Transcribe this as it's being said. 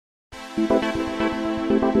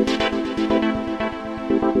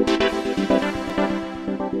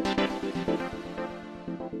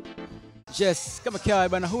Yes, kama kawaida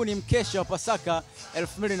bana, huu ni mkesha wa Pasaka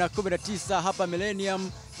 2019 hapa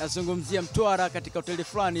Millennium. Nazungumzia Mtwara katika hoteli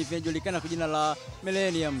fulani inayojulikana kwa jina la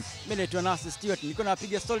Millennium. Mimi naitwa Nasi Stewart. Niko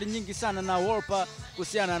napiga story nyingi sana na Wolper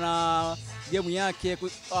kuhusiana na game yake,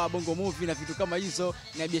 bongo movie na vitu kama hizo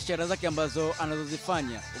na biashara zake ambazo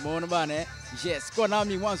anazozifanya. Umeona bana eh? Yes, kwa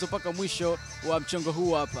nami mwanzo mpaka mwisho wa mchongo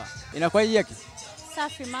huu hapa. Inakuwa hii yake?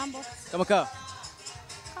 Safi, mambo. Kama kawa?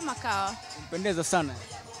 Kama kawa. Mpendeza sana.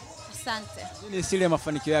 Asante. Nini siri ya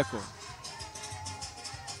mafanikio yako?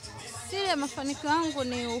 Siri ya mafanikio yangu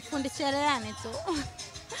ni ufundi cherehani tu.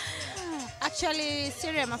 Actually,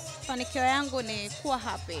 siri ya mafanikio yangu ni kuwa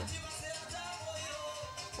happy.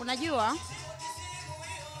 Unajua,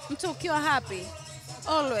 mtu ukiwa happy,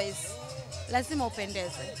 always, lazima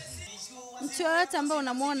upendeze. Mtu yoyote ambaye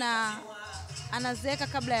unamwona anazeeka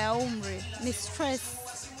kabla ya umri, ni stress.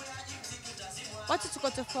 Watu tuko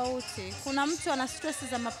tofauti. Kuna mtu ana stress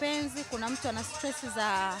za mapenzi, kuna mtu ana stress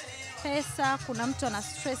za pesa, kuna mtu ana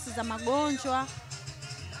stress za magonjwa.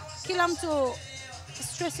 Kila mtu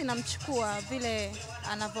stress inamchukua vile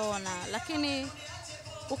anavyoona, lakini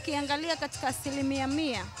ukiangalia katika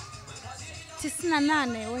 100%,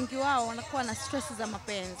 98 wengi wao wanakuwa na stress za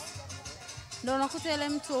mapenzi. Ndio unakuta ile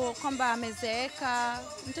mtu kwamba amezeeka,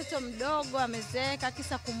 mtoto mdogo amezeeka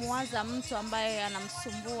kisa kumuwaza mtu ambaye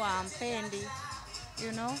anamsumbua, ampendi,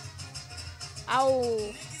 you know, au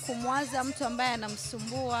kumwaza mtu ambaye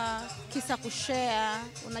anamsumbua kisa kushare,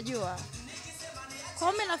 unajua.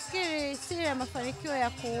 Kwa mimi nafikiri siri ya mafanikio ya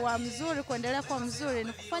kuwa mzuri, kuendelea kuwa mzuri,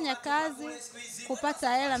 ni kufanya kazi,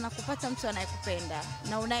 kupata hela na kupata mtu anayekupenda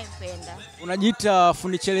na unayempenda. Unajiita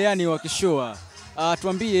fundi cherehani wa kishua.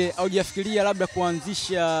 Tuambie, au hujafikiria labda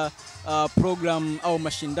kuanzisha program au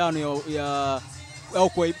mashindano au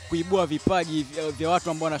kuibua vipaji vya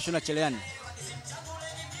watu ambao wanashona cherehani?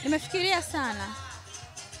 Nimefikiria sana,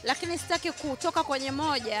 lakini sitaki kutoka kwenye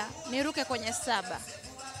moja niruke kwenye 7.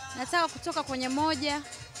 Nataka kutoka kwenye 1,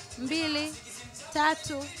 2,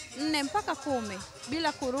 3, 4 mpaka 10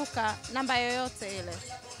 bila kuruka namba yoyote ile.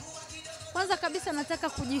 Kwanza kabisa nataka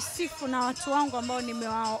kujisifu na watu wangu ambao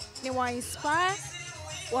niwa-inspire,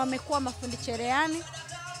 wamekuwa mafundi cherehani.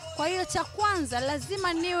 Kwa hiyo cha kwanza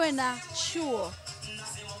lazima niwe na chuo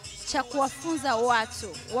cha kuwafunza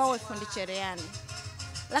watu wawe fundi cherehani.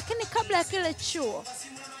 Lakini kabla ya kile chuo,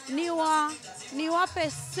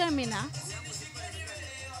 niwape seminar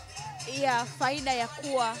ya faida ya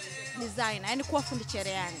kuwa designer, yani kuwa fundi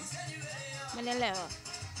cherehani. Umeelewa?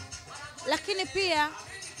 Lakini pia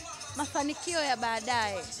mafanikio ya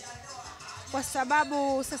baadaye, kwa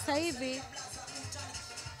sababu sasa hivi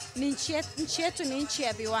nchi yetu ni nchi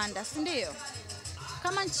ya viwanda, si ndio?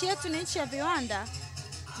 Kama nchi yetu ni nchi ya viwanda,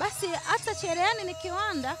 basi hata cherehani ni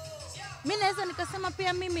kiwanda. Mimi naweza nikasema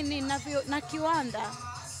pia mimi ni na kiwanda.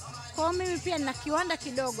 Kwa mimi pia nina kiwanda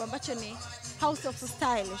kidogo ambacho ni House of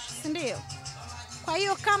Stylish, si ndio? Kwa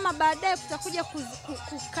hiyo kama baadaye kutakuja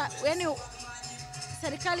yani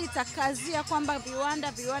serikali itakazia kwamba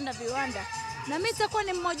viwanda, na mimi nitakuwa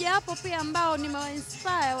ni mmoja wapo pia ambao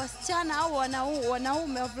nimewainspire wasichana au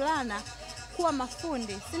wanaume wavulana kuwa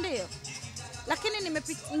mafundi, si ndio? Lakini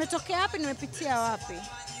nimetokea wapi, nimepitia wapi?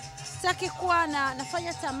 Sitaki kuwa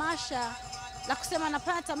nafanya tamasha la kusema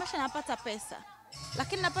napata tamasha napata pesa.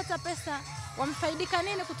 Lakini napata pesa, wamefaidika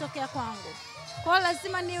nini kutokea kwangu? Kwa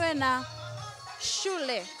lazima niwe na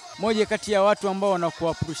shule. Moja kati ya watu ambao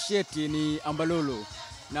wanakuappreciate ni Ambalulu.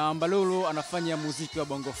 Na Ambalulu anafanya muziki wa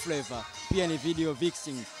bongo flavor, pia ni video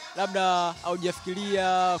vixen. Labda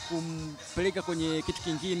haujafikiria kumpeleka kwenye kitu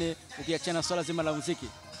kingine ukiachana swala zima la muziki?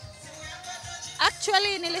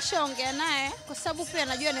 Actually nilishaongea naye kwa sababu pia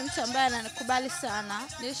najua ni mtu ambaye ananikubali sana.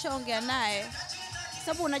 Nilishaongea naye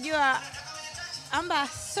sababu unajua Amba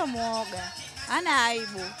sio muoga, ana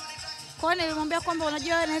aibu. Kwa hiyo nilimwambia kwamba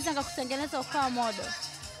unajua naweza nikakutengeneza ukawa model.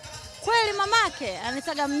 Kweli mamake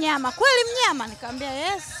anitaga mnyama, kweli mnyama? Nikamwambia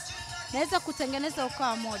yes, naweza kutengeneza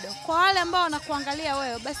ukawa model. Kwa wale ambao wanakuangalia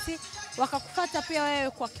wewe, basi wakakufuata pia wewe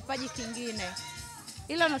kwa kipaji kingine.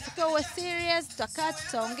 Ila unatakiwa uwe serious, tutakaa,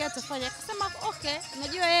 tutaongea, tutafanya. Akasema okay,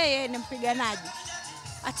 unajua yeye ni mpiganaji,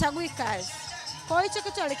 achagui kazi. Kwa hiyo hicho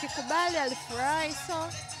kitu alikikubali, alifurahi, so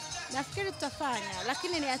nafikiri tutafanya,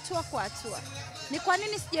 lakini ni hatua kwa hatua. Ni kwa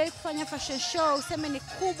nini sijawahi kufanya fashion show, useme ni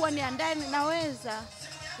kubwa, ni andani, naweza.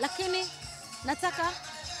 Lakini nataka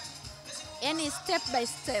yani step by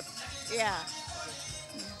step. Yeah.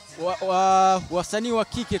 Wasanii wa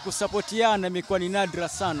kike kusapotiana imekuwa ni nadra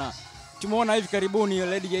sana. Tumeona hivi karibuni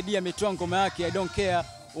Lady JD ametoa ngoma yake I Don't Care,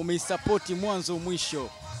 umeisupport mwanzo mwisho.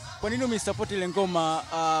 Kwa nini umeisupport ile ngoma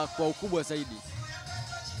kwa ukubwa zaidi?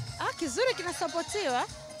 Kizuri kinasapotiwa,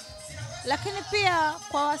 lakini pia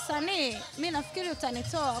kwa wasanii mimi nafikiri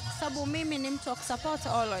utanitoa kwa sababu mimi ni mtu wa kusupport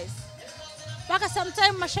always. Mpaka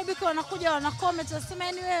sometime mashabiki wanakuja wana comment wasema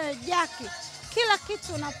yani wewe Jackie kila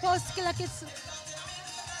kitu una post kila kitu.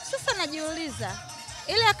 Sasa najiuliza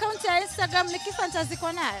ile account ya Instagram nikifa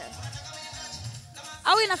nitazikwa nayo?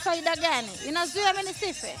 Au ina faida gani? Inazuia mimi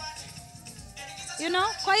nisife? You know?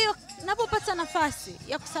 Kwa hiyo napopata nafasi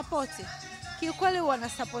ya kusupport kiukweli huwa na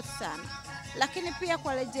support sana. Lakini pia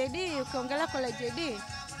kwa LJD, ukiongelea kwa LJD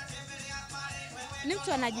ni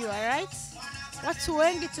mtu anajua, right? Watu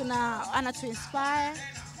wengi anatu-inspire.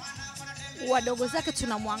 Wadogo zake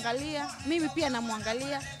tunamwangalia, mimi pia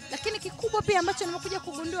namwangalia. Lakini kikubwa pia ambacho nimekuja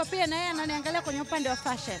kugundua pia na yeye ananiangalia kwenye upande wa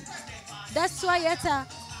fashion. That's why hata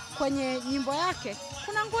kwenye nyimbo yake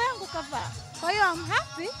kuna nguo yangu kavaa. Kwa hiyo I'm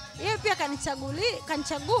happy, yeye pia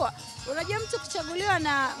kanichagua. Unajua mtu kuchaguliwa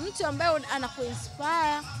na mtu ambaye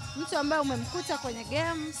anakuinspire, mtu ambaye umemkuta kwenye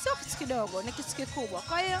game, sio kitu kidogo, ni kitu kikubwa.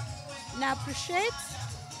 Kwa hiyo na appreciate,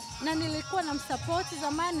 na nilikuwa na msupport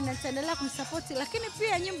zamani na nitaendelea kumsupport, lakini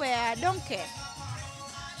pia nyimbo ya Donke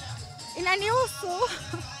inanihusu.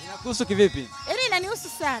 Inakuhusu kivipi? Yaani inanihusu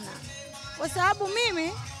sana. Kwa sababu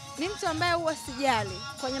mimi ni mtu ambaye huwa sijali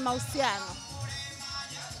kwenye mahusiano.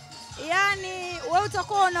 Yaani wewe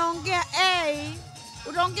utakuwa unaongea A,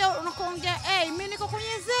 unaongea A, mimi niko kwenye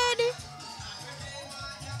Z.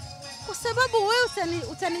 Kwa sababu wewe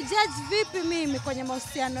utanijudge vipi mimi kwenye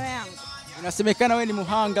mahusiano yangu? Inasemekana wewe ni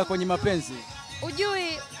muhanga kwenye mapenzi.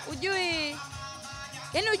 Ujui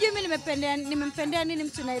mimi nimempendea nini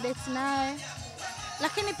mtu na date naye.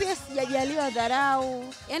 Lakini pia sijajaliwa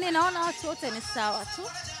dharau. Yaani naona watu wote ni sawa tu.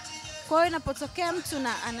 Kwa hiyo inapotokea mtu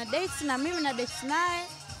ana date na mimi na date naye,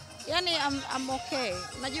 yani I'm okay.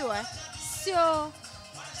 Unajua?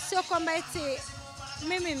 Sio kwamba eti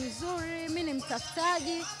mimi mzuri, mimi ni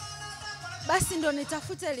mtafutaji, basi ndo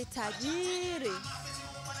nitafute litajiri.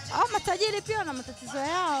 Au matajiri pia wana matatizo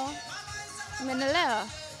yao. Umeelewa?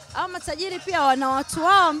 Au matajiri pia wana watu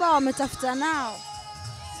wao ambao wametafuta nao.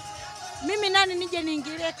 Mimi nani nije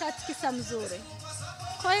niingilie kati kisa mzuri?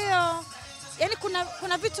 Kwa hiyo yani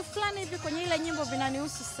kuna vitu fulani hivi kwenye ile nyimbo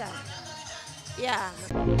vinanihusu sana. Yeah.